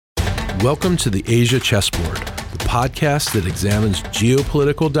Welcome to the Asia Chessboard, the podcast that examines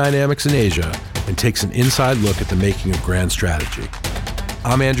geopolitical dynamics in Asia and takes an inside look at the making of grand strategy.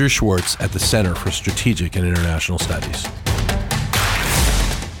 I'm Andrew Schwartz at the Center for Strategic and International Studies.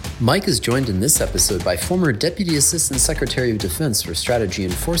 Mike is joined in this episode by former Deputy Assistant Secretary of Defense for Strategy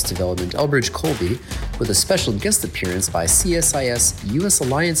and Force Development Elbridge Colby, with a special guest appearance by CSIS U.S.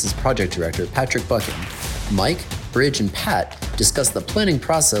 Alliance's Project Director Patrick Buchan. Mike, Bridge, and Pat discuss the planning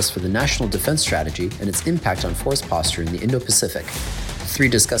process for the National Defense Strategy and its impact on force posture in the Indo-Pacific. The three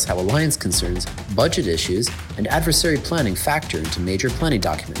discuss how alliance concerns, budget issues, and adversary planning factor into major planning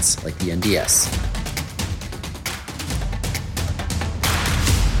documents like the NDS.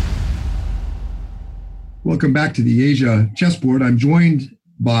 Welcome back to the Asia Chessboard. I'm joined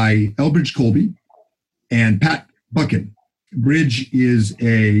by Elbridge Colby and Pat Buchan. Bridge is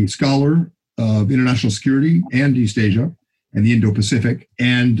a scholar of international security and East Asia and the Indo-Pacific,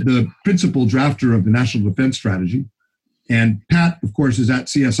 and the principal drafter of the National Defense Strategy. And Pat, of course, is at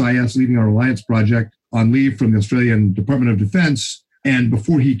CSIS leading our alliance project on leave from the Australian Department of Defense. And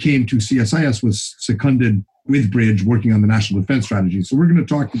before he came to CSIS was seconded with Bridge working on the National Defense Strategy. So we're going to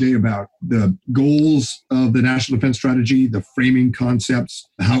talk today about the goals of the National Defense Strategy, the framing concepts,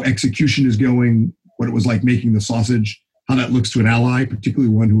 how execution is going, what it was like making the sausage, how that looks to an ally,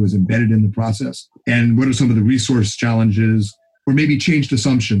 particularly one who was embedded in the process, and what are some of the resource challenges or maybe changed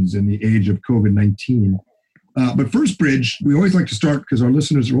assumptions in the age of COVID-19. But first, Bridge, we always like to start because our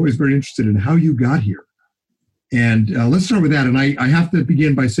listeners are always very interested in how you got here. And let's start with that. And I have to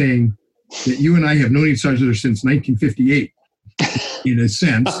begin by saying that you and I have known each other since 1958, in a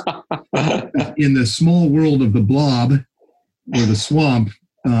sense. In the small world of the blob or the swamp,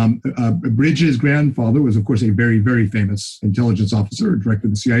 Bridge's grandfather was, of course, a very, very famous intelligence officer, director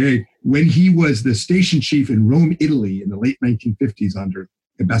of the CIA. When he was the station chief in Rome, Italy in the late 1950s under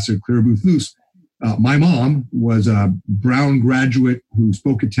Ambassador Clairbout-Luce, my mom was a Brown graduate who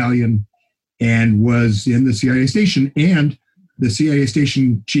spoke Italian and was in the CIA station, and the CIA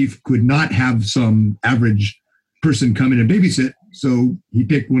station chief could not have some average person come in and babysit, so he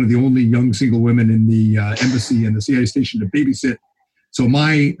picked one of the only young single women in the embassy and the CIA station to babysit. So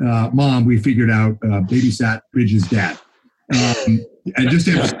my mom, we figured out, babysat Bridge's dad. And just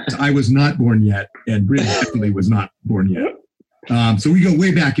as I was not born yet, and Bridge definitely was not born yet. So we go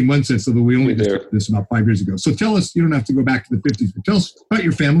way back in one sense, although we only discussed this about 5 years ago. So tell us, you don't have to go back to the 50s, but tell us about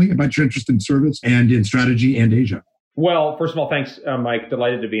your family, about your interest in service and in strategy and Asia. Well, first of all, thanks, Mike.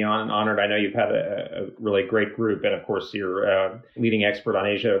 Delighted to be on and honored. I know you've had a really great group, and of course, you're a leading expert on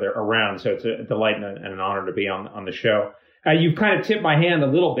Asia around, so it's a delight and an honor to be on the show. You've kind of tipped my hand a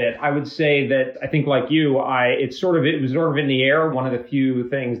little bit. I would say that I think, like you, it was sort of in the air. One of the few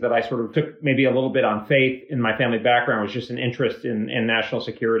things that I sort of took maybe a little bit on faith in my family background was just an interest in national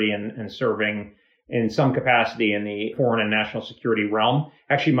security and serving in some capacity in the foreign and national security realm.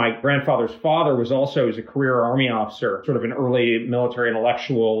 Actually, my grandfather's father was a career Army officer, sort of an early military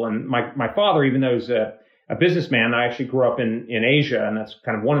intellectual. And my father, even though he's a businessman, I actually grew up in Asia, and that's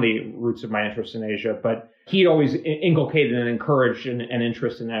kind of one of the roots of my interest in Asia. But he'd always inculcated and encouraged an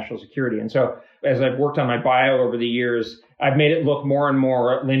interest in national security. And so as I've worked on my bio over the years, I've made it look more and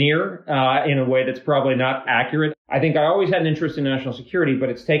more linear in a way that's probably not accurate. I think I always had an interest in national security, but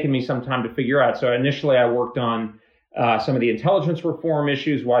it's taken me some time to figure out. So initially I worked on some of the intelligence reform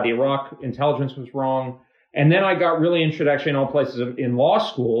issues, why the Iraq intelligence was wrong. And then I got really interested, actually in all places in law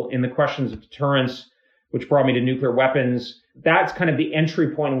school, in the questions of deterrence, which brought me to nuclear weapons. That's kind of the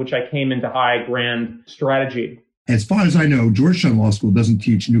entry point in which I came into high grand strategy. As far as I know, Georgetown Law School doesn't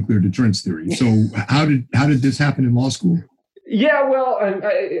teach nuclear deterrence theory. So how did this happen in law school? Yeah, well,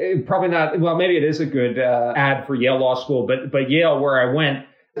 probably not. Well, maybe it is a good ad for Yale Law School, but Yale, where I went,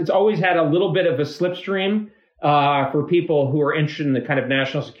 it's always had a little bit of a slipstream for people who are interested in the kind of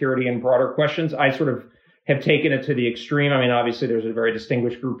national security and broader questions. I sort of have taken it to the extreme. I mean, obviously, there's a very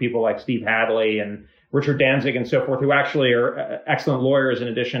distinguished group of people like Steve Hadley and Richard Danzig and so forth, who actually are excellent lawyers in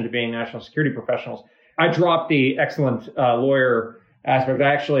addition to being national security professionals. I dropped the excellent lawyer aspect.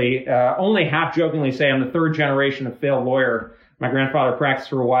 I actually only half-jokingly say I'm the third generation of failed lawyer. My grandfather practiced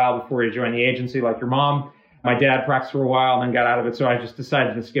for a while before he joined the agency, like your mom. My dad practiced for a while and then got out of it, so I just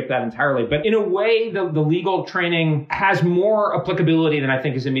decided to skip that entirely. But in a way, the legal training has more applicability than I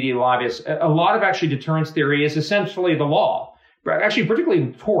think is immediately obvious. A lot of actually deterrence theory is essentially the law, actually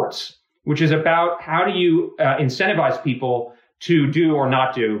particularly torts, which is about how do you incentivize people to do or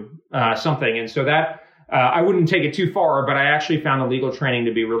not do something. And so that I wouldn't take it too far, but I actually found the legal training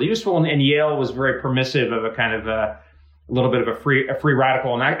to be really useful. And Yale was very permissive of a kind of a little bit of a free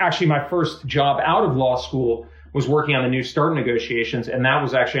radical. And actually, my first job out of law school was working on the New START negotiations, and that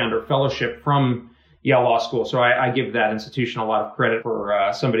was actually under fellowship from Yale Law School. So I give that institution a lot of credit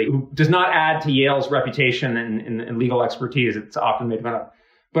for somebody who does not add to Yale's reputation in legal expertise. It's often made fun of.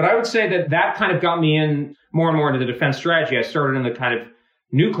 But I would say that kind of got me in more and more into the defense strategy. I started in the kind of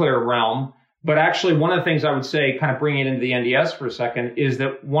nuclear realm. But actually, one of the things I would say, kind of bringing it into the NDS for a second, is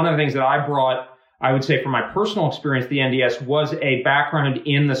that one of the things that I brought, I would say from my personal experience, the NDS was a background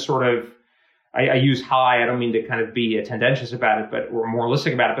in the sort of, I use high, I don't mean to kind of be tendentious about it, or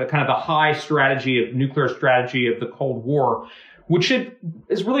moralistic about it, but kind of the high strategy of nuclear strategy of the Cold War, which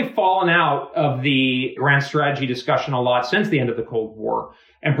has really fallen out of the grand strategy discussion a lot since the end of the Cold War.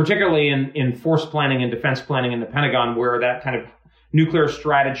 And particularly in force planning and defense planning in the Pentagon, where that kind of nuclear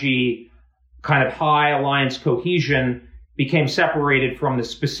strategy, kind of high alliance cohesion became separated from the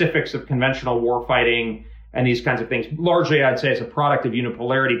specifics of conventional warfighting and these kinds of things. Largely, I'd say, as a product of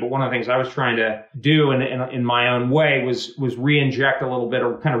unipolarity. But one of the things I was trying to do in my own way was re-inject a little bit,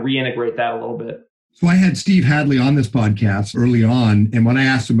 or kind of reintegrate that a little bit. So I had Steve Hadley on this podcast early on, and when I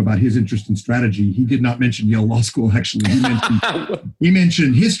asked him about his interest in strategy, he did not mention Yale Law School, actually. He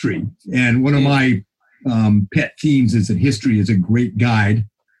mentioned history. And one of my pet themes is that history is a great guide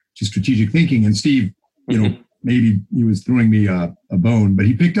to strategic thinking. And Steve, maybe he was throwing me a bone, but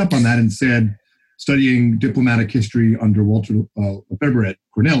he picked up on that and said, studying diplomatic history under Walter Lefebvre at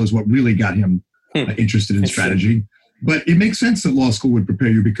Cornell is what really got him interested in strategy. But it makes sense that law school would prepare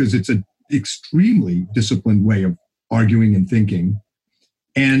you, because it's an extremely disciplined way of arguing and thinking.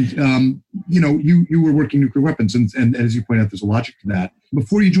 And, you were working nuclear weapons. And as you point out, there's a logic to that.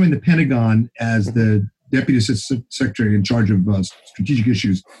 Before you joined the Pentagon as the Deputy Assistant Secretary in charge of strategic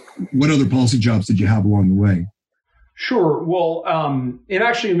issues, what other policy jobs did you have along the way? Sure. Well, and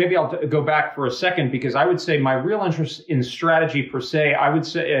actually, maybe I'll go back for a second, because I would say my real interest in strategy per se, I would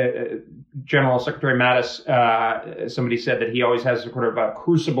say General Secretary Mattis, somebody said that he always has sort of a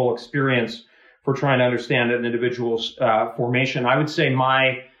crucible experience for trying to understand an individual's formation. I would say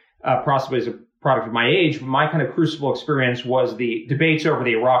my possibly as a product of my age, my kind of crucible experience was the debates over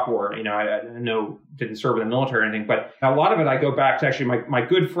the Iraq War. I didn't serve in the military or anything, but a lot of it I go back to actually my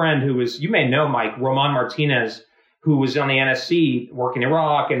good friend who was, you may know Mike, Roman Martinez, who was on the NSC working in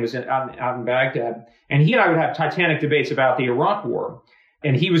Iraq and was out in Baghdad. And he and I would have titanic debates about the Iraq War.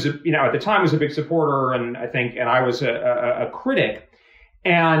 And he was, at the time was a big supporter, and I was a critic.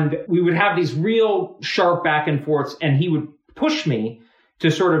 And we would have these real sharp back and forths, and he would push me to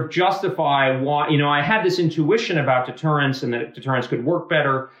sort of justify why, I had this intuition about deterrence and that deterrence could work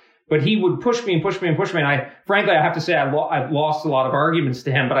better. But he would push me and push me and push me. And frankly, I have to say I've lost a lot of arguments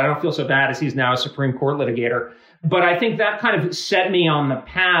to him, but I don't feel so bad, as he's now a Supreme Court litigator. But I think that kind of set me on the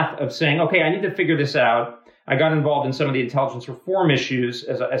path of saying, okay, I need to figure this out. I got involved in some of the intelligence reform issues,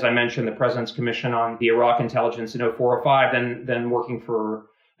 as I mentioned, the President's Commission on the Iraq intelligence in 2004-05, then working for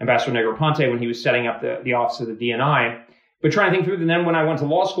Ambassador Negroponte when he was setting up the Office of the DNI. But trying to think through, and then when I went to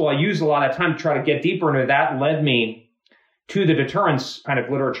law school, I used a lot of time to try to get deeper into that, led me to the deterrence kind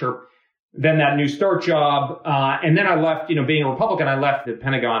of literature, then that New START job. And then I left, being a Republican, I left the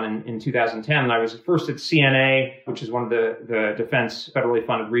Pentagon in 2010. And I was first at CNA, which is one of the defense federally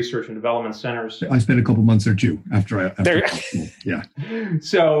funded research and development centers. I spent a couple months there too, after yeah.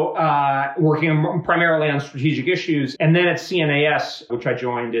 So working primarily on strategic issues. And then at CNAS, which I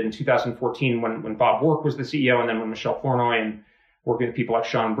joined in 2014 when Bob Work was the CEO, and then when Michelle Flournoy, and working with people like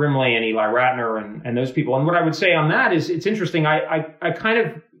Sean Brimley and Eli Ratner and those people. And what I would say on that is, it's interesting. I kind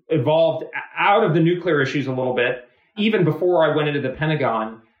of evolved out of the nuclear issues a little bit. Even before I went into the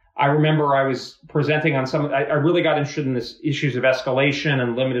Pentagon, I remember I was presenting on I really got interested in this issues of escalation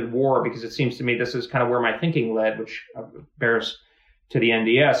and limited war, because it seems to me this is kind of where my thinking led, which bears to the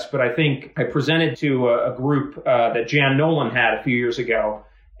NDS. But I think I presented to a group that Jan Nolan had a few years ago.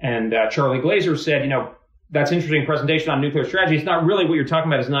 And Charlie Glazer said, that's interesting presentation on nuclear strategy. It's not really what you're talking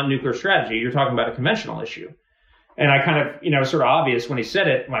about is not nuclear strategy. You're talking about a conventional issue. And I kind of, sort of obvious when he said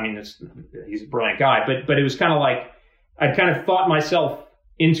it. I mean, he's a brilliant guy, but it was kind of like I'd kind of thought myself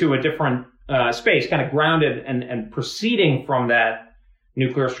into a different space, kind of grounded and proceeding from that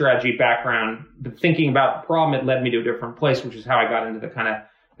nuclear strategy background, but thinking about the problem, it led me to a different place, which is how I got into the kind of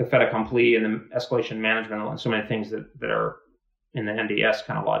the fait accompli and the escalation management and so many things that are in the NDS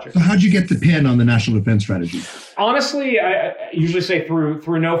kind of logic. So how'd you get the pen on the national defense strategy? Honestly, I usually say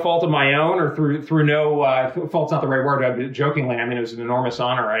through no fault of my own, or through no fault's not the right word. Jokingly, I mean, it was an enormous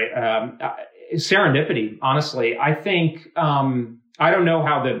honor. Serendipity, honestly. I think I don't know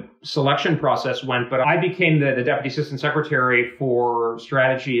how the selection process went, but I became the Deputy Assistant Secretary for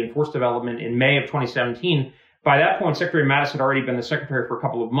Strategy and Force Development in May of 2017. By that point, Secretary Mattis had already been the secretary for a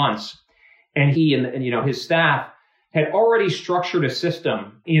couple of months. And he and his staff had already structured a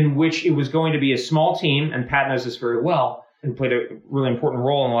system in which it was going to be a small team, and Pat knows this very well, and played a really important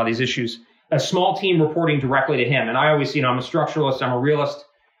role in a lot of these issues, a small team reporting directly to him. And I always, I'm a structuralist, I'm a realist.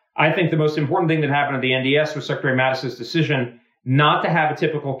 I think the most important thing that happened at the NDS was Secretary Mattis's decision not to have a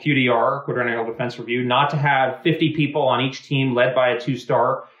typical QDR, quadrennial defense review, not to have 50 people on each team led by a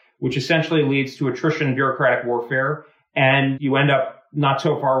 2-star, which essentially leads to attrition and bureaucratic warfare, and you end up not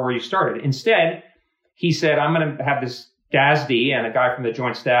so far where you started. Instead, he said, I'm going to have this DASD and a guy from the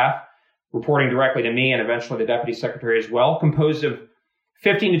Joint Staff reporting directly to me and eventually the Deputy Secretary as well, composed of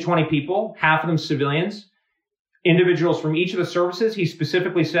 15 to 20 people, half of them civilians, individuals from each of the services. He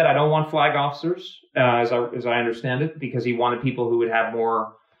specifically said, I don't want flag officers, as I understand it, because he wanted people who would have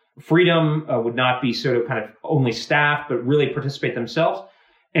more freedom, would not be sort of kind of only staff, but really participate themselves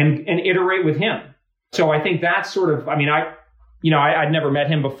and iterate with him. So I think that's sort of, I'd never met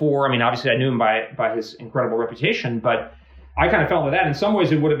him before. Obviously I knew him by his incredible reputation, but I kind of fell into that. In some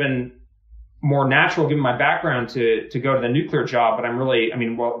ways it would have been more natural given my background to go to the nuclear job, but I'm really,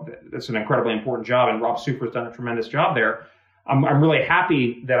 that's an incredibly important job, and Rob Super's done a tremendous job there. I'm really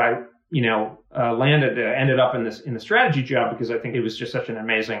happy that I, ended up in the strategy job, because I think it was just such an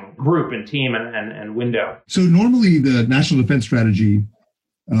amazing group and team and window. So normally the national defense strategy,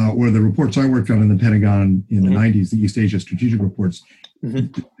 or the reports I worked on in the Pentagon in the 90s, the East Asia strategic reports,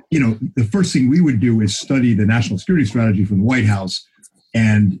 the first thing we would do is study the national security strategy from the White House,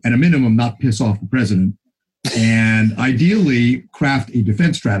 and at a minimum, not piss off the president, and ideally craft a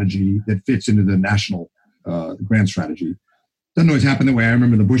defense strategy that fits into the national grand strategy. Doesn't always happen that way. I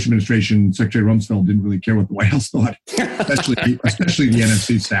remember the Bush administration, Secretary Rumsfeld didn't really care what the White House thought, especially the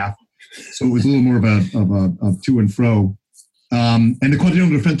NFC staff. So it was a little more of a to and fro. And the Quadrennial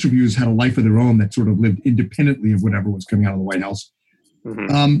Defense Reviews had a life of their own that sort of lived independently of whatever was coming out of the White House.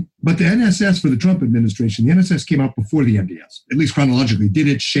 But the NSS for the Trump administration, the NSS came out before the NDS, at least chronologically. Did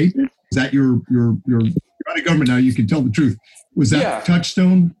it shape it? Is that you're out of government now, you can tell the truth. Was that a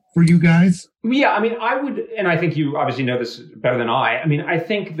touchstone for you guys? Yeah, I would, and I think you obviously know this better than I. I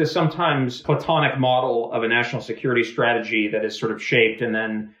think the sometimes platonic model of a national security strategy that is sort of shaped and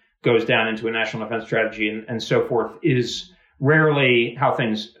then goes down into a national defense strategy and so forth is rarely how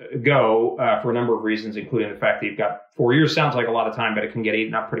things go for a number of reasons, including the fact that you've got 4 years. Sounds like a lot of time, but it can get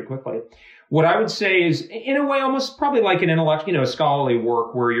eaten up pretty quickly. What I would say is, in a way, almost probably like an intellectual, scholarly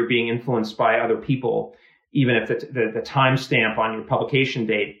work where you're being influenced by other people, even if the timestamp on your publication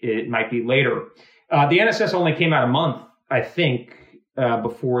date, it might be later. The NSS only came out a month, I think,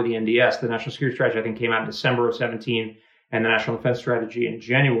 before the NDS. The National Security Strategy, I think, came out in December of 2017, and the National Defense Strategy in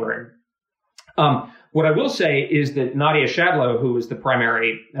January. What I will say is that Nadia Shadlow, who was the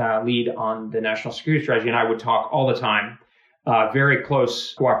primary lead on the National Security Strategy, and I would talk all the time, very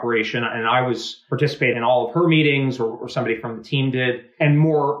close cooperation, and I was participating in all of her meetings, or somebody from the team did, and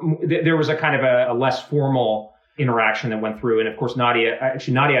there was a kind of a less formal interaction that went through. And of course, Nadia, I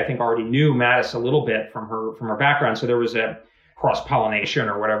think already knew Mattis a little bit from her background, so there was a cross-pollination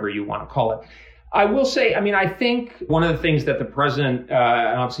or whatever you want to call it. I will say, I think one of the things that the president,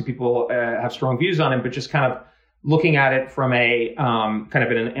 and obviously people have strong views on him, but just kind of looking at it from a kind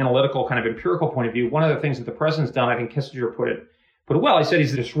of an analytical, kind of empirical point of view, one of the things that the president's done, I think Kissinger put it well. He said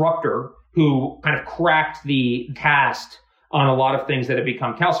he's a disruptor who kind of cracked the cast on a lot of things that have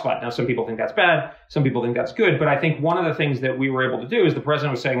become calcified. Now, some people think that's bad. Some people think that's good. But I think one of the things that we were able to do is the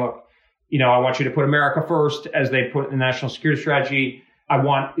president was saying, look, I want you to put America first, as they put in the national security strategy. I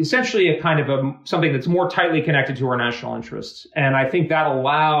want essentially a kind of something that's more tightly connected to our national interests. And I think that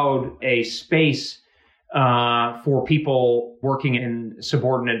allowed a space for people working in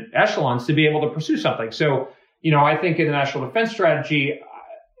subordinate echelons to be able to pursue something. So, I think in the national defense strategy,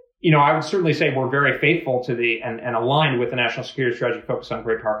 I would certainly say we're very faithful to and aligned with the national security strategy, focused on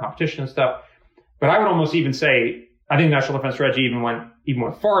great power competition and stuff. But I would almost even say, I think the national defense strategy even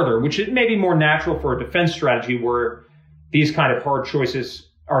went farther, which it may be more natural for a defense strategy where these kind of hard choices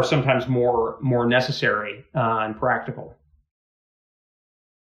are sometimes more necessary and practical.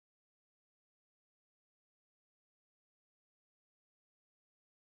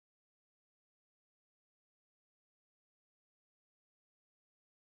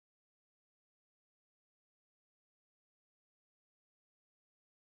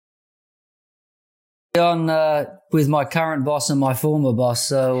 With my current boss and my former boss,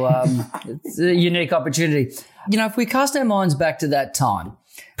 so it's a unique opportunity. If we cast our minds back to that time,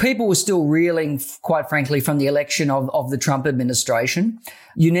 People were still reeling, quite frankly, from the election of the Trump administration.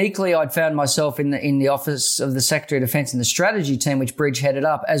 Uniquely, I'd found myself in the office of the Secretary of Defense and the strategy team, which Bridge headed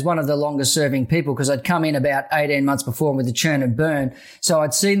up, as one of the longest serving people, because I'd come in about 18 months before with the churn and burn. So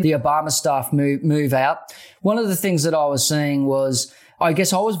I'd seen the Obama staff move out. One of the things that I was seeing was, I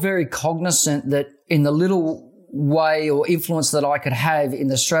guess I was very cognizant that in the little way or influence that I could have in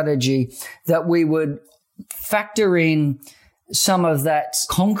the strategy, that we would factor in some of that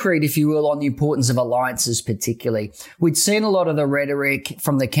concrete, if you will, on the importance of alliances particularly. We'd seen a lot of the rhetoric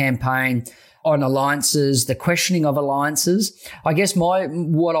from the campaign on alliances, the questioning of alliances. I guess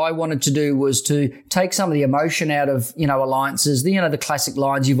what I wanted to do was to take some of the emotion out of, alliances, the classic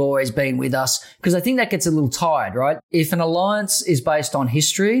lines, "You've always been with us," because I think that gets a little tired, right? If an alliance is based on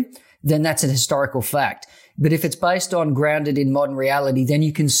history, then that's an historical fact. But if it's grounded in modern reality, then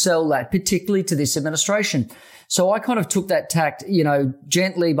you can sell that, particularly to this administration. So I kind of took that tact,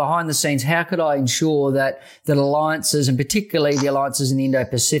 gently behind the scenes. How could I ensure that alliances, and particularly the alliances in the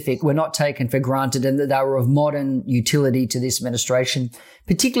Indo-Pacific, were not taken for granted and that they were of modern utility to this administration?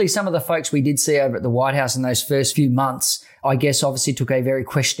 Particularly some of the folks we did see over at the White House in those first few months, I guess obviously took a very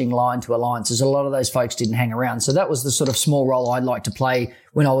questioning line to alliances. A lot of those folks didn't hang around. So that was the sort of small role I'd like to play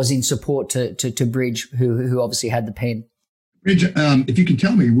when I was in support to Bridge, who obviously had the pen. Bridge, if you can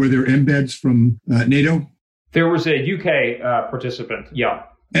tell me, were there embeds from NATO? There was a UK participant, yeah.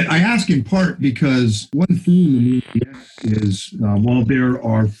 And I ask in part because one theme in NDS is while there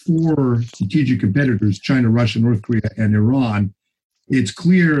are 4 strategic competitors, China, Russia, North Korea, and Iran, it's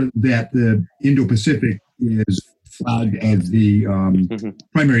clear that the Indo-Pacific is flagged as the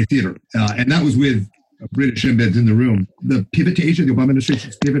primary theater. And that was with British embeds in the room. The pivot to Asia, the Obama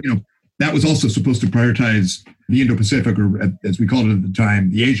administration's pivot, that was also supposed to prioritize the Indo-Pacific, or as we called it at the time,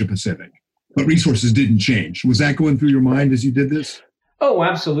 the Asia-Pacific. But resources didn't change. Was that going through your mind as you did this? Oh,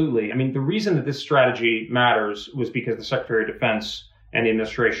 absolutely. I mean, the reason that this strategy matters was because the Secretary of Defense and the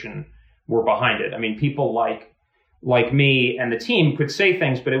administration were behind it. I mean, people like me and the team could say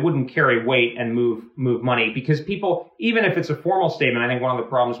things, but it wouldn't carry weight and move money, because people, even if it's a formal statement, I think one of the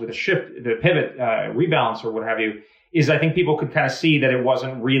problems with the pivot, rebalance or what have you, is I think people could kind of see that it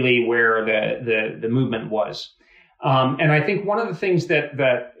wasn't really where the movement was. And I think one of the things that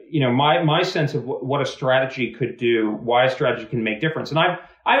my sense of what a strategy could do, why a strategy can make difference. And I've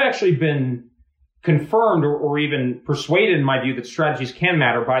actually been confirmed or even persuaded in my view that strategies can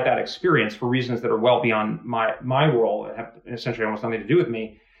matter by that experience for reasons that are well beyond my role and have essentially almost nothing to do with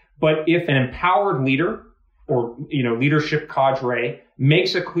me. But if an empowered leader or, leadership cadre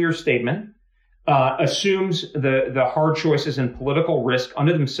makes a clear statement, assumes the hard choices and political risk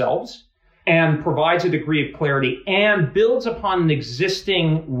unto themselves, and provides a degree of clarity and builds upon an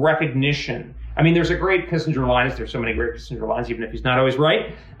existing recognition. I mean, there's a great Kissinger line. There's so many great Kissinger lines, even if he's not always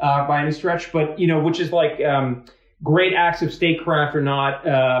right by any stretch, but, which is like great acts of statecraft are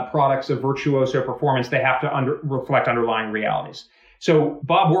not products of virtuoso performance. They have to reflect underlying realities. So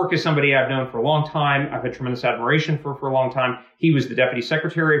Bob Work is somebody I've known for a long time. I've had tremendous admiration for a long time. He was the deputy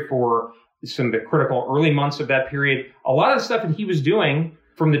secretary for some of the critical early months of that period. A lot of the stuff that he was doing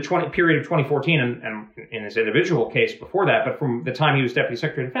from the period of 2014 and in his individual case before that, but from the time he was Deputy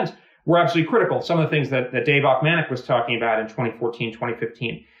Secretary of Defense, were absolutely critical. Some of the things that Dave Ochmanek was talking about in 2014,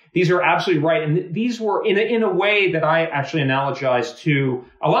 2015, these are absolutely right. And these were in a way that I actually analogize to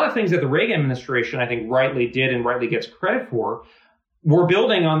a lot of things that the Reagan administration, I think, rightly did and rightly gets credit for. We're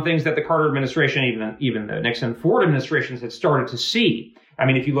building on things that the Carter administration, even the Nixon Ford administrations had started to see. I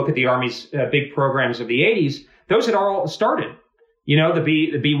mean, if you look at the Army's big programs of the 80s, those had all started. The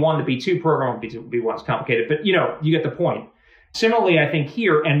B1, the B2 program, B1 is complicated, but you get the point. Similarly, I think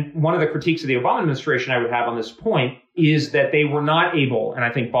here, and one of the critiques of the Obama administration I would have on this point is that they were not able, and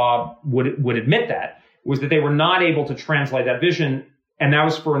I think Bob would admit that, was that they were not able to translate that vision. And that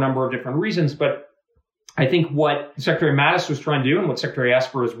was for a number of different reasons. But I think what Secretary Mattis was trying to do and what Secretary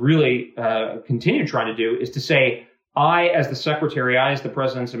Esper has really continued trying to do is to say, I, as the secretary, I, as the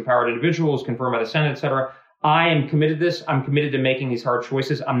president's empowered individual, as confirmed by the Senate, et cetera, I am committed to this. I'm committed to making these hard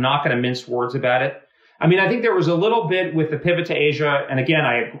choices. I'm not going to mince words about it. I mean, I think there was a little bit with the pivot to Asia. And again,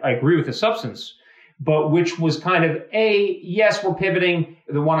 I agree with the substance, but which was kind of yes, we're pivoting.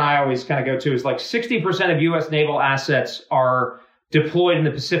 The one I always kind of go to is like 60% of U.S. naval assets are deployed in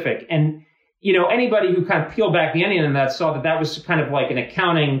the Pacific. And, anybody who kind of peeled back the onion on that saw that was kind of like an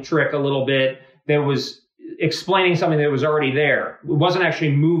accounting trick a little bit that was explaining something that was already there. It wasn't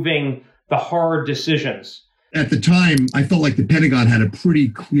actually moving the hard decisions. At the time, I felt like the Pentagon had a pretty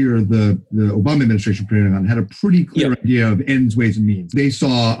clear, the Obama administration Pentagon had a pretty clear idea of ends, ways, and means. They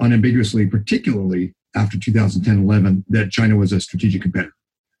saw unambiguously, particularly after 2010-11, that China was a strategic competitor.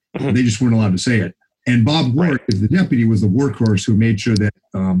 They just weren't allowed to say it. And Bob Hort, as the deputy, was the workhorse who made sure that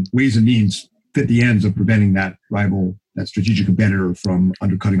Ways and Means fit the ends of preventing that rival, that strategic competitor from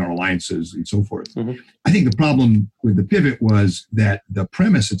undercutting our alliances and so forth. I think the problem with the pivot was that the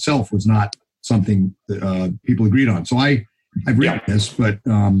premise itself was not something that people agreed on. So I've written this, but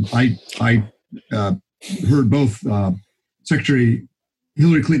I heard both Secretary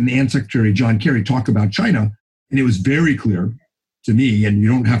Hillary Clinton and Secretary John Kerry talk about China, and it was very clear to me, and you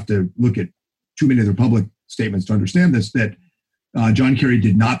don't have to look at too many of their public statements to understand this, that John Kerry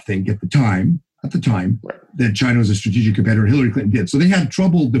did not think at the time that China was a strategic competitor. Hillary Clinton did. So they had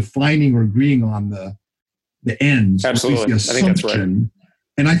trouble defining or agreeing on the ends. Absolutely. The assumption. I think that's right.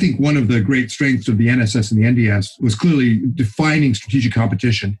 And I think one of the great strengths of the NSS and the NDS was clearly defining strategic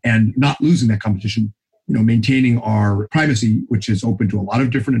competition and not losing that competition, maintaining our primacy, which is open to a lot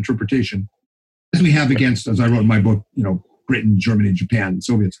of different interpretation, as we have against, as I wrote in my book, Britain, Germany, Japan,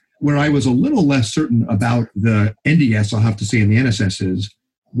 Soviets. Where I was a little less certain about the NDS, I'll have to say, and the NSS is,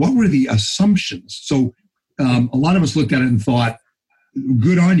 what were the assumptions? So a lot of us looked at it and thought,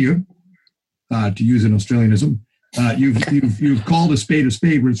 good on you, to use an Australianism. You've called a spade,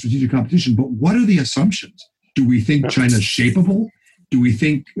 we're in strategic competition, but what are the assumptions? Do we think China's shapeable? Do we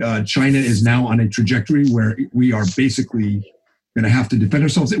think China is now on a trajectory where we are basically going to have to defend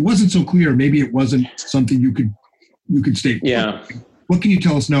ourselves? It wasn't so clear. Maybe it wasn't something you could state. Yeah. What can you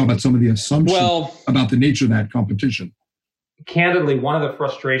tell us now about some of the assumptions about the nature of that competition? Candidly, one of the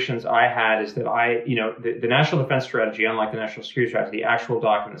frustrations I had is that the National Defense Strategy, unlike the National Security Strategy, the actual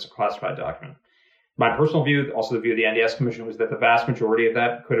document is a classified document. My personal view, also the view of the NDS Commission, was that the vast majority of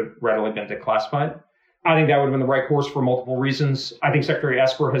that could have readily been declassified. I think that would have been the right course for multiple reasons. I think Secretary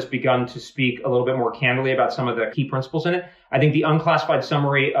Esper has begun to speak a little bit more candidly about some of the key principles in it. I think the unclassified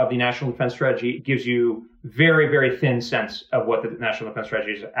summary of the National Defense Strategy gives you very, very thin sense of what the National Defense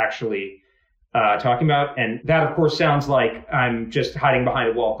Strategy is actually talking about. And that, of course, sounds like I'm just hiding behind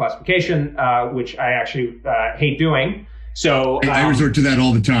a wall of classification, which I actually hate doing. So I resort to that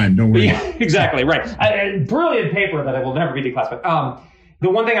all the time. Don't worry. Yeah, exactly. Right. Brilliant paper that it will never be declassified. The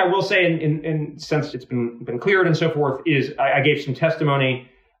one thing I will say, in since it's been cleared and so forth, is I gave some testimony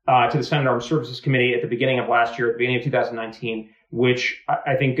to the Senate Armed Services Committee at the beginting of last year, at the beginning of 2019, which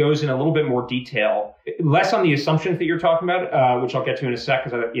I think goes in a little bit more detail, less on the assumptions that you're talking about, which I'll get to in a sec,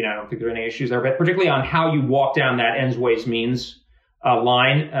 because I don't think there are any issues there, but particularly on how you walk down that ends, ways, means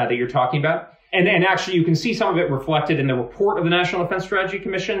line that you're talking about. And actually, you can see some of it reflected in the report of the National Defense Strategy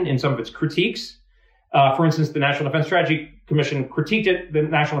Commission in some of its critiques. For instance, the National Defense Strategy Commission critiqued the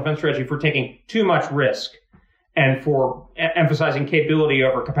National Defense Strategy for taking too much risk and for emphasizing capability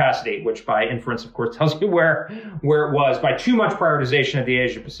over capacity, which by inference, of course, tells you where it was, by too much prioritization of the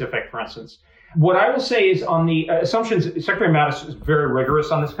Asia-Pacific, for instance. What I will say is on the assumptions, Secretary Mattis is very rigorous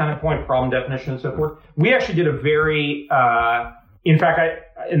on this kind of point, problem definition and so forth. We actually did a very, in fact,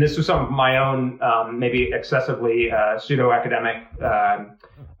 and this was some of my own, maybe excessively pseudo-academic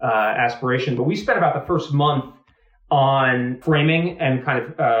aspiration, but we spent about the first month on framing and kind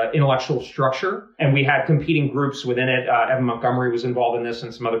of intellectual structure, and we had competing groups within it. Evan Montgomery was involved in this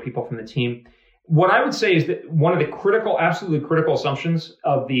and some other people from the team. What I would say is that one of the absolutely critical assumptions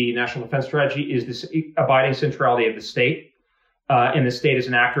of the National Defense Strategy is this abiding centrality of the state, and the state as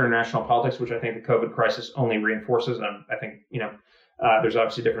an actor in national politics, which I think the COVID crisis only reinforces. And I think, there's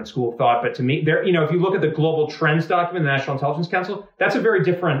obviously a different school of thought, but to me, if you look at the Global Trends document, the National Intelligence Council, that's a very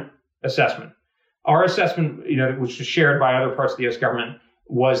different assessment. Our assessment, which was shared by other parts of the U.S. government,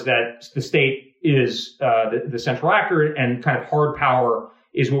 was that the state is the central actor, and kind of hard power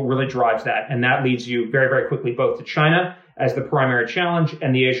is what really drives that. And that leads you very, very quickly both to China as the primary challenge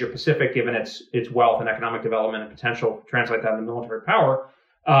and the Asia-Pacific, given its wealth and economic development and potential to translate that into military power,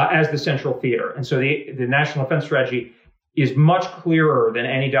 as the central theater. And so the National Defense Strategy is much clearer than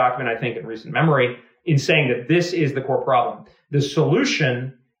any document, I think, in recent memory, in saying that this is the core problem. The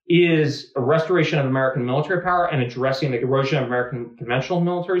solution is a restoration of American military power and addressing the erosion of American conventional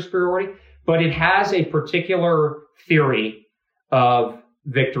military superiority, but it has a particular theory of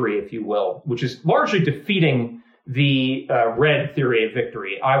victory, if you will, which is largely defeating the red theory of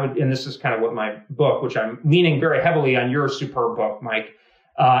victory. And this is kind of what my book, which I'm leaning very heavily on your superb book, Mike,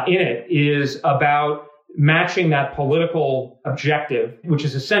 in it, is about matching that political objective, which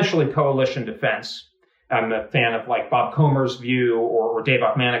is essentially coalition defense. I'm a fan of like Bob Comer's view, or Dave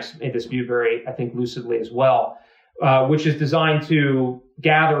Ochmanik's made this view very, I think, lucidly as well, which is designed to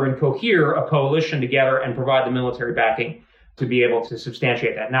gather and cohere a coalition together and provide the military backing to be able to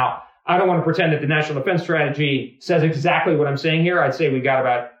substantiate that. Now, I don't want to pretend that the National Defense Strategy says exactly what I'm saying here. I'd say we got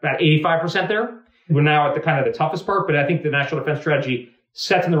about 85% there. We're now at the kind of the toughest part, but I think the National Defense Strategy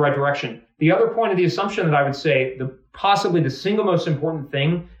set in the right direction. The other point of the assumption that I would say, possibly the single most important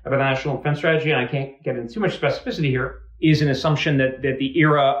thing about the national defense strategy, and I can't get into too much specificity here, is an assumption that the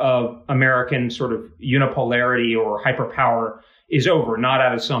era of American sort of unipolarity or hyperpower is over, not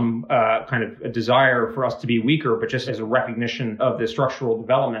out of some kind of a desire for us to be weaker, but just as a recognition of the structural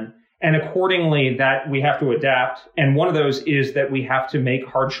development. And accordingly, that we have to adapt. And one of those is that we have to make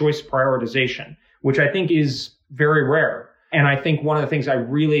hard choice prioritization, which I think is very rare. And I think one of the things I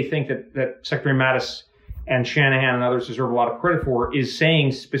really think that Secretary Mattis and Shanahan and others deserve a lot of credit for is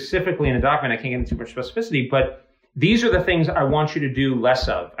saying specifically in the document, I can't get into too much specificity, but these are the things I want you to do less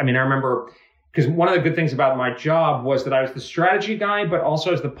of. I mean, I remember, because one of the good things about my job was that I was the strategy guy, but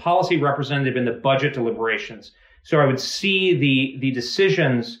also as the policy representative in the budget deliberations. So I would see the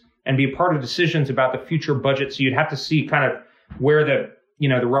decisions and be a part of decisions about the future budget. So you'd have to see kind of where the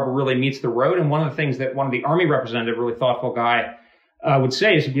rubber really meets the road. And one of the things that one of the Army representative, really thoughtful guy, would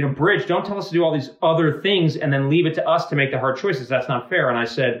say is, Bridge, don't tell us to do all these other things and then leave it to us to make the hard choices. That's not fair. And I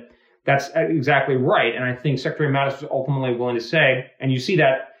said, that's exactly right. And I think Secretary Mattis was ultimately willing to say, and you see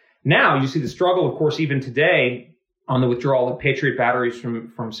that now, you see the struggle, of course, even today on the withdrawal of Patriot batteries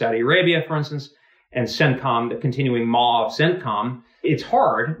from Saudi Arabia, for instance, and CENTCOM, the continuing maw of CENTCOM. It's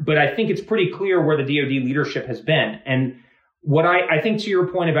hard, but I think it's pretty clear where the DoD leadership has been. And what I think to your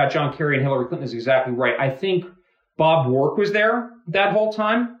point about John Kerry and Hillary Clinton is exactly right. I think Bob Work was there that whole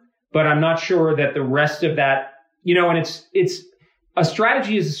time, but I'm not sure that the rest of that, and it's a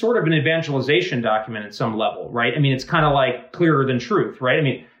strategy is sort of an evangelization document at some level, right? I mean, it's kind of like clearer than truth, right? I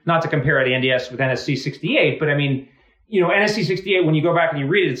mean, not to compare the NDS with NSC 68, but I mean, NSC 68, when you go back and you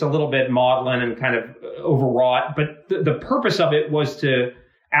read it, it's a little bit maudlin and kind of overwrought, but the purpose of it was to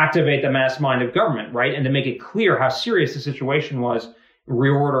activate the mass mind of government, right? And to make it clear how serious the situation was,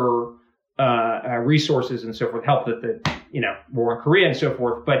 reorder resources and so forth, help the war in Korea and so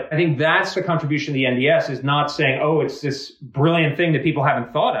forth. But I think that's the contribution of the NDS, is not saying, oh, it's this brilliant thing that people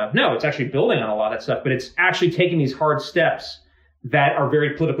haven't thought of. No, it's actually building on a lot of stuff, but it's actually taking these hard steps that are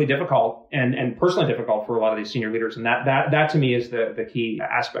very politically difficult and personally difficult for a lot of these senior leaders. And that to me is the key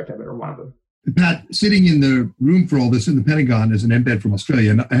aspect of it, or one of them. Pat, sitting in the room for all this in the Pentagon as an embed from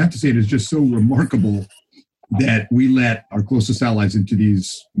Australia, and I have to say it is just so remarkable that we let our closest allies into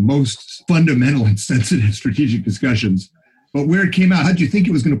these most fundamental and sensitive strategic discussions. But where it came out, how do you think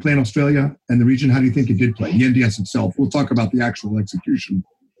it was going to play in Australia and the region? How do you think it did play? The NDS itself. We'll talk about the actual execution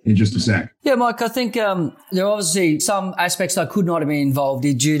in just a sec. Yeah, Mike, I think there are obviously some aspects I could not have been involved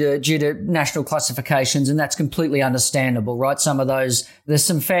in due to national classifications, and that's completely understandable, right? Some of those, there's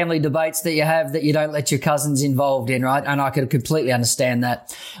some family debates that you have that you don't let your cousins involved in, right? And I could completely understand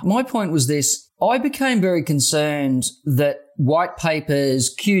that. My point was this. I became very concerned that white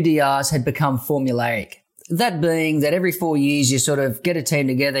papers, QDRs had become formulaic. That being that every 4 years you sort of get a team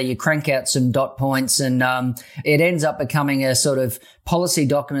together, you crank out some dot points, and it ends up becoming a sort of policy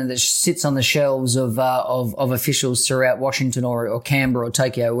document that sits on the shelves of officials throughout Washington or Canberra or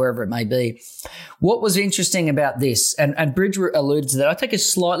Tokyo, wherever it may be. What was interesting about this, and Bridge alluded to that, I take a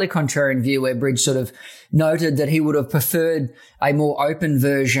slightly contrarian view where Bridge sort of noted that he would have preferred a more open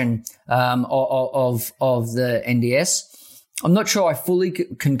version of the NDS. I'm not sure I fully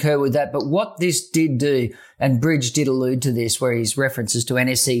concur with that, but what this did do, and Bridge did allude to this, where his references to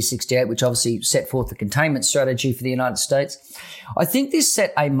NSC 68, which obviously set forth the containment strategy for the United States, I think this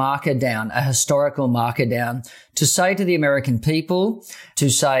set a marker down, a historical marker down, to say to the American people, to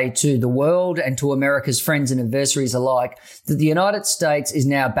say to the world and to America's friends and adversaries alike, that the United States is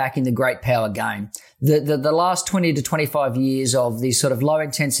now back in the great power game. The last 20 to 25 years of this sort of low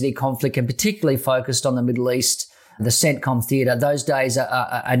intensity conflict, and particularly focused on the Middle East, the CENTCOM theatre, those days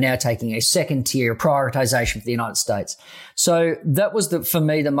are now taking a second tier prioritization for the United States. So that was for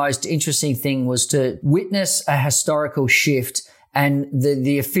me, the most interesting thing was to witness a historical shift and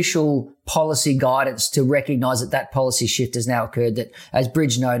the official policy guidance to recognize that policy shift has now occurred, that, as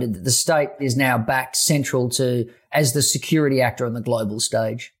Bridge noted, that the state is now back central as the security actor on the global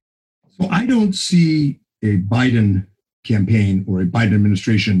stage. So I don't see a Biden campaign or a Biden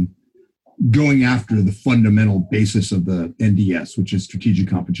administration going after the fundamental basis of the NDS, which is strategic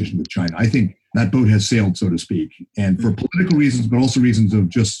competition with China. I think that boat has sailed, so to speak. And for political reasons, but also reasons of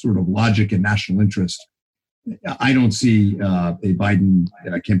just sort of logic and national interest, I don't see a Biden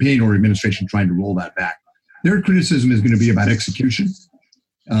campaign or administration trying to roll that back. Their criticism is going to be about execution.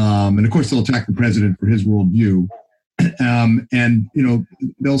 And of course, they'll attack the president for his worldview. And,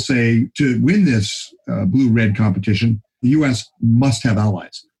 they'll say to win this blue-red competition, the U.S. must have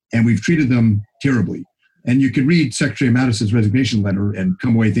allies. And we've treated them terribly. And you could read Secretary Mattis's resignation letter and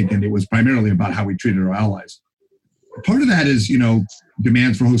come away thinking it was primarily about how we treated our allies. Part of that is,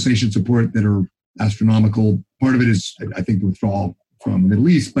 demands for host nation support that are astronomical. Part of it is, I think, the withdrawal from the Middle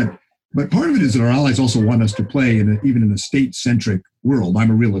East, but part of it is that our allies also want us to play even in a state-centric world.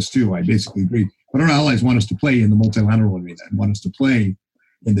 I'm a realist too. I basically agree. But our allies want us to play in the multilateral arena and want us to play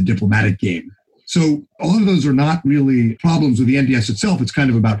in the diplomatic game. So a lot of those are not really problems with the NDS itself. It's kind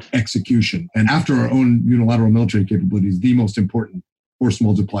of about execution. And after our own unilateral military capabilities, the most important force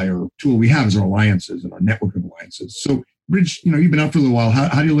multiplier tool we have is our alliances and our network of alliances. So Bridge, you've been out for a little while.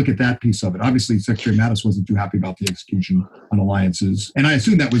 How do you look at that piece of it? Obviously, Secretary Mattis wasn't too happy about the execution on alliances. And I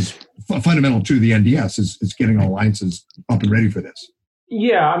assume that was fundamental to the NDS is getting our alliances up and ready for this.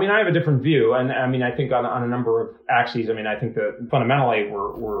 Yeah, I have a different view. And I think on a number of axes, I think that fundamentally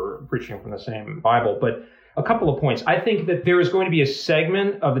we're preaching from the same Bible. But a couple of points. I think that there is going to be a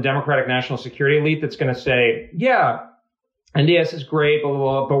segment of the Democratic national security elite that's going to say, yeah, NDS is great, blah, blah,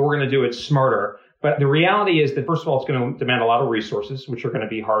 blah, but we're going to do it smarter. But the reality is that, first of all, it's going to demand a lot of resources, which are going to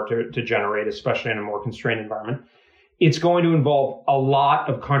be hard to generate, especially in a more constrained environment. It's going to involve a lot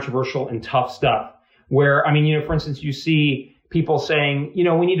of controversial and tough stuff where, for instance, you see people saying,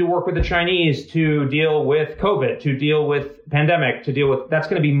 we need to work with the Chinese to deal with COVID, to deal with pandemic, that's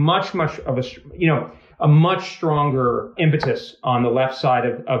going to be much of a much stronger impetus on the left side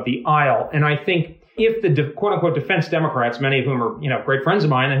of the aisle. And I think if the quote unquote defense Democrats, many of whom are, great friends of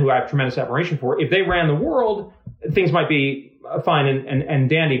mine and who I have tremendous admiration for, if they ran the world, things might be fine and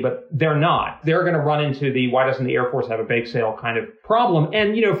dandy, but they're not. They're going to run into the why doesn't the Air Force have a bake sale kind of problem.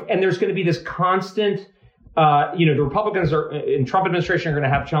 And, and there's going to be this constant, the Republicans in Trump administration are going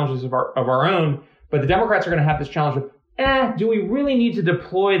to have challenges of our own, but the Democrats are going to have this challenge of, do we really need to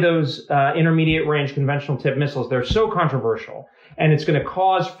deploy those intermediate range conventional tip missiles? They're so controversial. And it's going to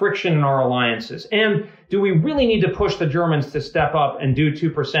cause friction in our alliances. And do we really need to push the Germans to step up and do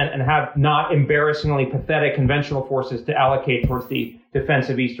 2% and have not embarrassingly pathetic conventional forces to allocate towards the defense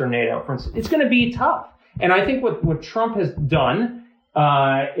of Eastern NATO? For instance, it's going to be tough. And I think what Trump has done,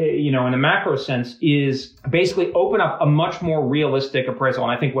 in a macro sense, is basically open up a much more realistic appraisal.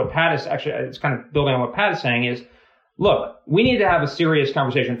 And I think what Pat is actually, it's kind of building on what Pat is saying is, look, we need to have a serious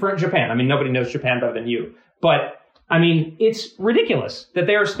conversation for Japan. Nobody knows Japan better than you, but it's ridiculous that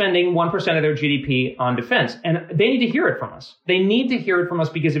they are spending 1% of their GDP on defense. And they need to hear it from us. They need to hear it from us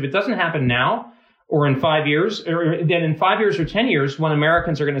because if it doesn't happen now or in 5 years, or then in 5 years or 10 years, when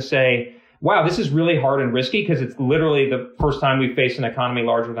Americans are going to say, wow, this is really hard and risky because it's literally the first time we've faced an economy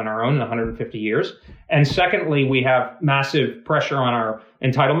larger than our own in 150 years. And secondly, we have massive pressure on our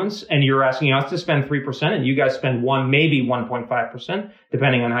entitlements. And you're asking us to spend 3% and you guys spend maybe 1.5%,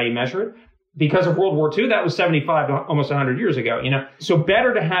 depending on how you measure it. Because of World War II, that was 75 to almost 100 years ago, So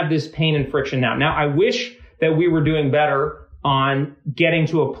better to have this pain and friction now. Now, I wish that we were doing better on getting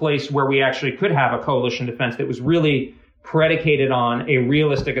to a place where we actually could have a coalition defense that was really predicated on a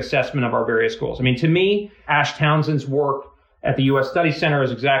realistic assessment of our various goals. To me, Ash Townsend's work at the U.S. Study Center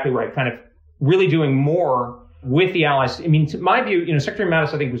is exactly right, kind of really doing more with the allies. To my view, Secretary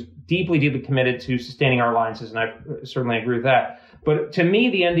Mattis, I think, was deeply, deeply committed to sustaining our alliances, and I certainly agree with that. But to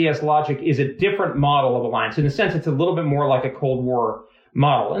me, the NDS logic is a different model of alliance. In a sense, it's a little bit more like a Cold War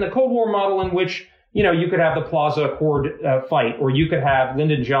model. And a Cold War model in which, you could have the Plaza Accord fight, or you could have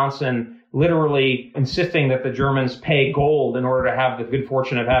Lyndon Johnson literally insisting that the Germans pay gold in order to have the good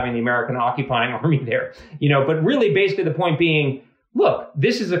fortune of having the American occupying army there. But really, basically, the point being, look,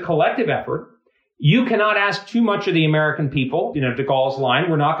 this is a collective effort. You cannot ask too much of the American people. De Gaulle's line,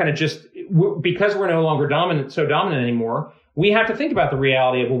 we're not going to because we're no longer so dominant anymore, we have to think about the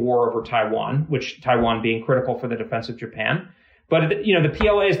reality of a war over Taiwan, which Taiwan being critical for the defense of Japan. But, the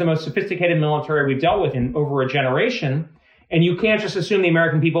PLA is the most sophisticated military we've dealt with in over a generation. And you can't just assume the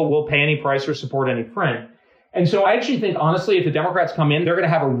American people will pay any price or support any friend. And so I actually think, honestly, if the Democrats come in, they're going to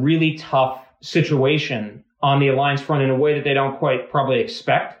have a really tough situation on the alliance front in a way that they don't quite probably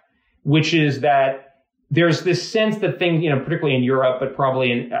expect, which is that there's this sense that things, particularly in Europe, but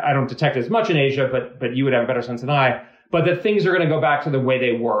probably I don't detect as much in Asia, but you would have a better sense than I, but that things are going to go back to the way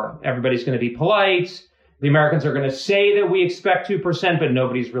they were. Everybody's going to be polite. The Americans are going to say that we expect 2%, but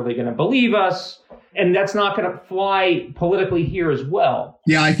nobody's really going to believe us. And that's not going to fly politically here as well.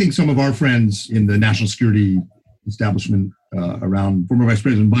 Yeah, I think some of our friends in the national security establishment around former Vice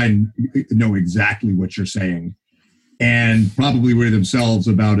President Biden know exactly what you're saying and probably worry themselves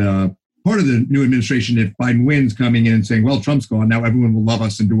about part of the new administration, if Biden wins, coming in and saying, well, Trump's gone, now everyone will love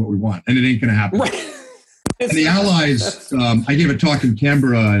us and do what we want. And it ain't going to happen. Right. And the allies, I gave a talk in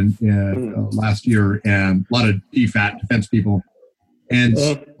Canberra last year, and a lot of DFAT defense people. And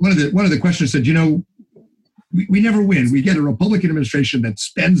one of the questioners said, we never win. We get a Republican administration that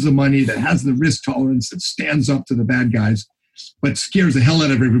spends the money, that has the risk tolerance, that stands up to the bad guys. but scares the hell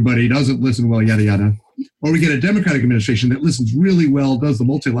out of everybody, doesn't listen well, yada, yada. Or we get a Democratic administration that listens really well, does the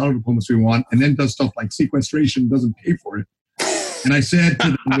multilateral diplomacy we want, and then does stuff like sequestration, doesn't pay for it. And I said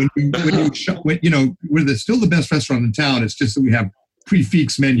to them, we're still the best restaurant in town. It's just that we have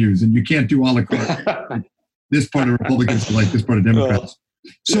prefix menus and you can't do a la carte. This part of Republicans are like this part of Democrats.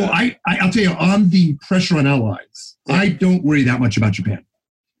 So I'll tell you, on the pressure on allies, I don't worry that much about Japan.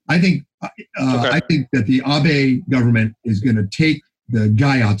 I think that the Abe government is going to take the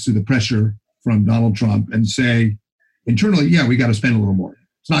gaiatsu, the pressure from Donald Trump, and say internally, yeah, we got to spend a little more.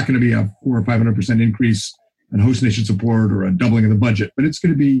 It's not going to be a 400 or 500% increase in host nation support or a doubling of the budget, but it's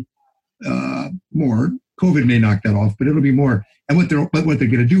going to be more. COVID may knock that off, but it'll be more. And what they're going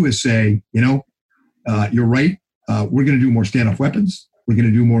to do is say, you're right. We're going to do more standoff weapons. We're going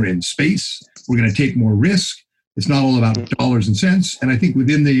to do more in space. We're going to take more risk. It's not all about dollars and cents. And I think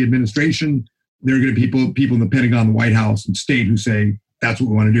within the administration, there are going to be people in the Pentagon, the White House, and state who say that's what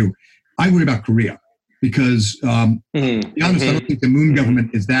we want to do. I worry about Korea because, to be honest, I don't think the Moon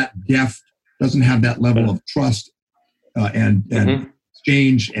government is that deft, doesn't have that level of trust and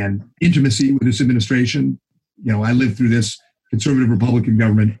exchange and intimacy with this administration. I lived through this conservative Republican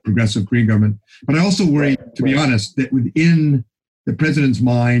government, progressive Korean government. But I also worry, to be honest, that within the president's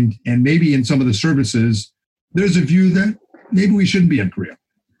mind and maybe in some of the services, there's a view that maybe we shouldn't be in Korea.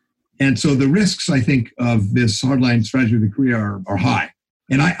 And so the risks, I think, of this hardline strategy with Korea are high.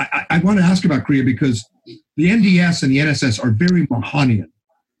 And I want to ask about Korea because the NDS and the NSS are very Mahanian.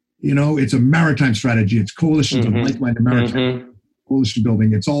 It's a maritime strategy. It's coalitions of like-minded maritime coalition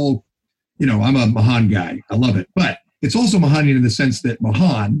building. It's all, I'm a Mahan guy. I love it. But it's also Mahanian in the sense that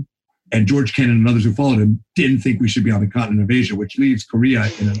Mahan and George Kennan and others who followed him didn't think we should be on the continent of Asia, which leaves Korea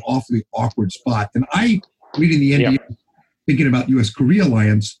in an awfully awkward spot. And I, reading the NDS, thinking about U.S.-Korea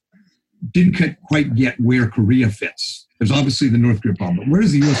alliance, didn't quite get where Korea fits. There's obviously the North Korea problem, but where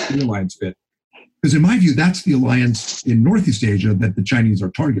does the U.S.-Korea alliance fit? Because in my view, that's the alliance in Northeast Asia that the Chinese are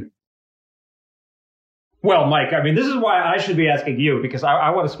targeting. Well, Mike, this is why I should be asking you, because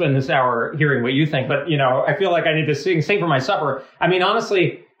I want to spend this hour hearing what you think. But, I feel like I need to sing for my supper.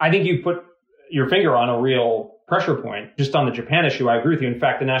 Honestly, I think you put your finger on a real pressure point just on the Japan issue. I agree with you. In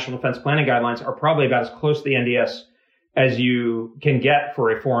fact, the National Defense Planning Guidelines are probably about as close to the NDS as you can get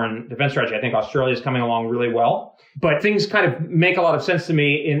for a foreign defense strategy. I think Australia is coming along really well. But things kind of make a lot of sense to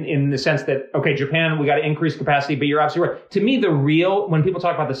me in the sense that, okay, Japan, we got to increase capacity, but you're absolutely right. To me, when people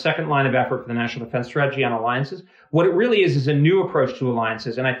talk about the second line of effort for the National Defense Strategy on alliances, what it really is a new approach to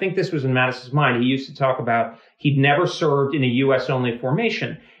alliances. And I think this was in Mattis's mind. He used to talk about he'd never served in a U.S.-only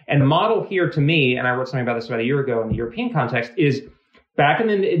formation. And the model here to me, and I wrote something about this about a year ago in the European context, is back in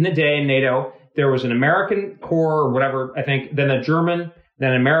the day in NATO, there was an American corps or whatever, I think, then a German,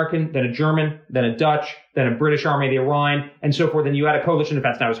 then an American, then a German, then a Dutch, then a British Army of the Rhine, and so forth. And you had a coalition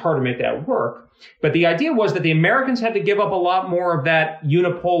defense. Now, it was hard to make that work. But the idea was that the Americans had to give up a lot more of that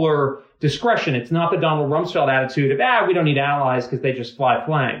unipolar discretion. It's not the Donald Rumsfeld attitude of, we don't need allies because they just fly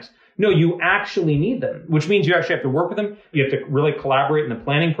flags. No, you actually need them, which means you actually have to work with them. You have to really collaborate in the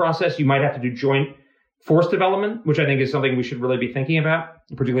planning process. You might have to do joint force development, which I think is something we should really be thinking about,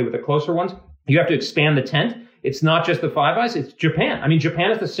 particularly with the closer ones. You have to expand the tent. It's not just the Five Eyes, it's Japan.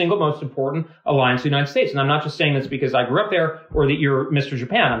 Japan is the single most important alliance of the United States. And I'm not just saying this because I grew up there or that you're Mr.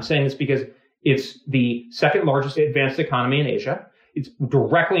 Japan. I'm saying this because it's the second largest advanced economy in Asia. It's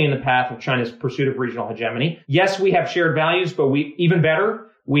directly in the path of China's pursuit of regional hegemony. Yes, we have shared values, but even better,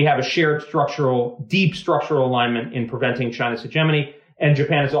 we have a shared deep structural alignment in preventing China's hegemony. And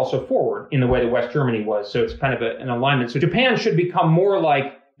Japan is also forward in the way that West Germany was. So it's kind of an alignment. So Japan should become more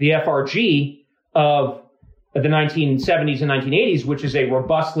like the FRG of the 1970s and 1980s, which is a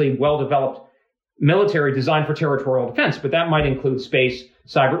robustly well-developed military designed for territorial defense. But that might include space,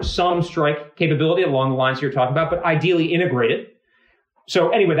 cyber, some strike capability along the lines you're talking about, but ideally integrated. So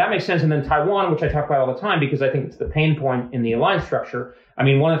anyway, that makes sense. And then Taiwan, which I talk about all the time because I think it's the pain point in the alliance structure.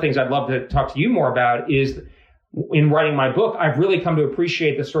 One of the things I'd love to talk to you more about is in writing my book, I've really come to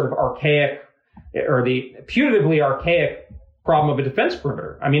appreciate the sort of archaic or the putatively archaic problem of a defense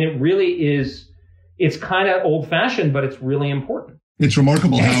perimeter. It really is. It's kind of old-fashioned, but it's really important. It's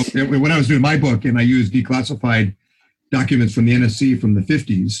remarkable how, when I was doing my book and I used declassified documents from the NSC from the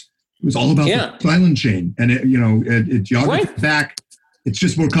 50s, it was all about the silent chain. And, geography back, it's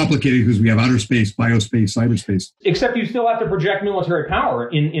just more complicated because we have outer space, biospace, cyberspace. Except you still have to project military power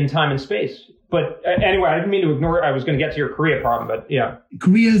in time and space. But anyway, I didn't mean to ignore it. I was going to get to your Korea problem, but yeah.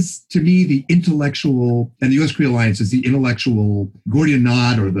 Korea's, to me, the intellectual, and the U.S.-Korea alliance is the intellectual Gordian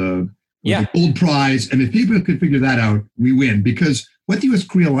knot or the gold prize. And if people could figure that out, we win. Because what the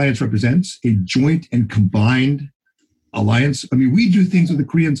U.S.-Korea alliance represents, a joint and combined alliance. I mean, we do things with the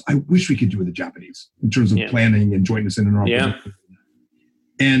Koreans I wish we could do with the Japanese in terms of planning and jointness and interoperability.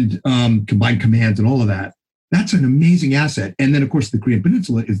 And combined commands and all of that. That's an amazing asset. And then, of course, the Korean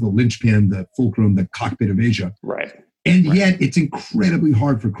Peninsula is the linchpin, the fulcrum, the cockpit of Asia. Right. And yet it's incredibly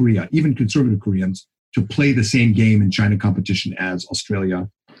hard for Korea, even conservative Koreans, to play the same game in China competition as Australia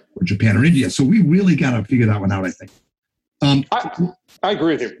or Japan or India. So we really got to figure that one out, I think. I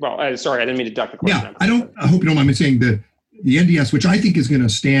agree with you. Well, sorry, I didn't mean to duck the question. Yeah, I hope you don't mind me saying the NDS, which I think is going to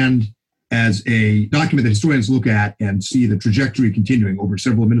stand as a document that historians look at and see the trajectory continuing over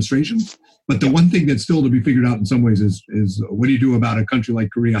several administrations. But the one thing that's still to be figured out in some ways is what do you do about a country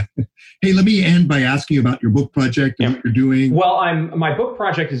like Korea? Hey, let me end by asking about your book project and what you're doing. Well, my book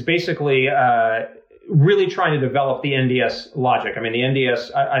project is basically really trying to develop the NDS logic. I mean, the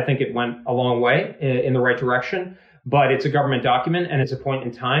NDS, I think it went a long way in the right direction, but it's a government document and it's a point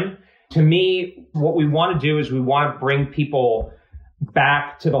in time. To me, what we want to do is we want to bring people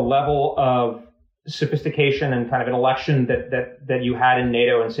back to the level of sophistication and kind of intellection that you had in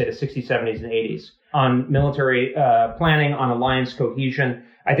NATO in, say, the 60s, 70s, and 80s on military planning, on alliance cohesion.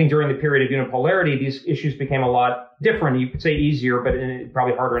 I think during the period of unipolarity, these issues became a lot different. You could say easier, but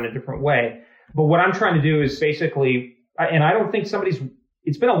probably harder in a different way. But what I'm trying to do is basically, and I don't think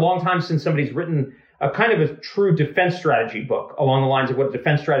it's been a long time since somebody's written a kind of a true defense strategy book along the lines of what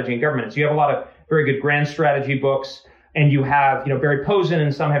defense strategy in government is. You have a lot of very good grand strategy books. And you have, Barry Posen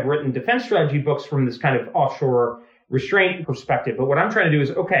and some have written defense strategy books from this kind of offshore restraint perspective. But what I'm trying to do is,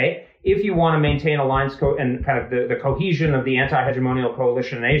 okay, if you want to maintain alliance and kind of the cohesion of the anti-hegemonial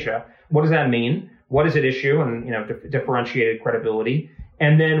coalition in Asia, what does that mean? What is at issue and, differentiated credibility?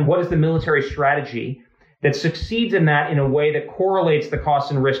 And then what is the military strategy that succeeds in that in a way that correlates the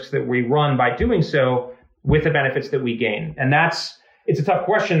costs and risks that we run by doing so with the benefits that we gain? And it's a tough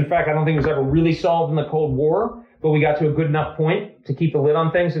question. In fact, I don't think it was ever really solved in the Cold War. But we got to a good enough point to keep the lid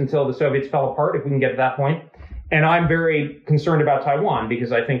on things until the Soviets fell apart, if we can get to that point. And I'm very concerned about Taiwan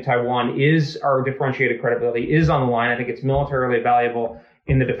because I think Taiwan is our differentiated credibility is on the line. I think it's militarily valuable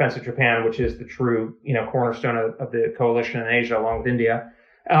in the defense of Japan, which is the true, cornerstone of the coalition in Asia, along with India.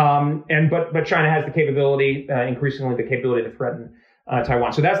 But China has the capability, increasingly the capability to threaten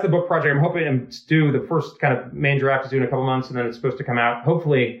Taiwan. So that's the book project. I'm hoping to do the first kind of main draft is due in a couple months, and then it's supposed to come out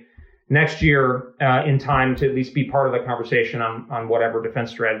hopefully next year in time to at least be part of the conversation on whatever defense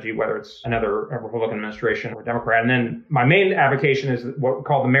strategy, whether it's another Republican administration or Democrat. And then my main avocation is what we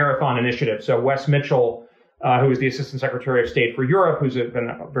call the Marathon Initiative. So Wes Mitchell, who is the Assistant Secretary of State for Europe, who's been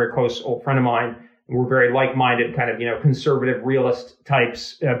a very close old friend of mine. We're very like-minded kind of, conservative realist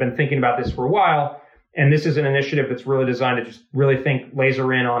types. Have been thinking about this for a while. And this is an initiative that's really designed to just really think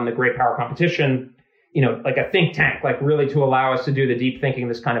laser in on the great power competition, like a think tank, like really to allow us to do the deep thinking,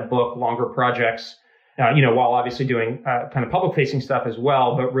 this kind of book, longer projects, while obviously doing kind of public facing stuff as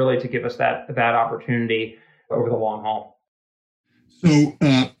well, but really to give us that opportunity over the long haul. So,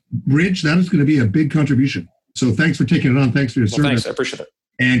 Bridge, that is going to be a big contribution. So thanks for taking it on. Thanks for your service. Thanks. I appreciate it.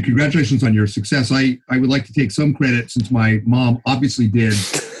 And congratulations on your success. I would like to take some credit since my mom obviously did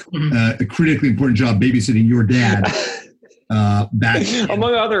a critically important job babysitting your dad. Back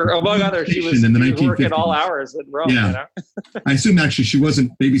among other, she was in the 1950s. Working all hours in Rome. Yeah. I assume actually she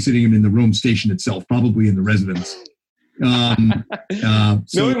wasn't babysitting him in the Rome station itself, probably in the residence.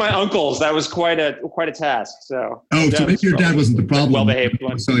 Knowing my uncles, that was quite a task. So so maybe your dad wasn't the problem. Well behaved.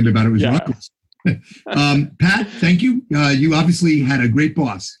 I was telling me about it was your uncles. Pat, thank you. You obviously had a great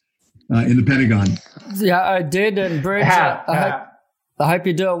boss in the Pentagon. Yeah, I did, and Bridge. I hope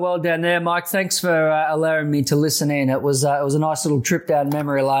you're doing well down there, Mike. Thanks for allowing me to listen in. It was a nice little trip down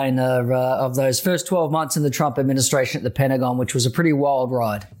memory lane of those first 12 months in the Trump administration at the Pentagon, which was a pretty wild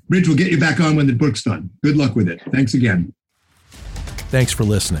ride. Bridge, we'll get you back on when the book's done. Good luck with it. Thanks again. Thanks for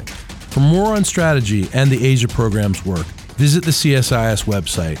listening. For more on strategy and the Asia program's work, visit the CSIS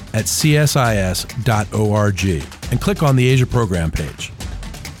website at csis.org and click on the Asia program page.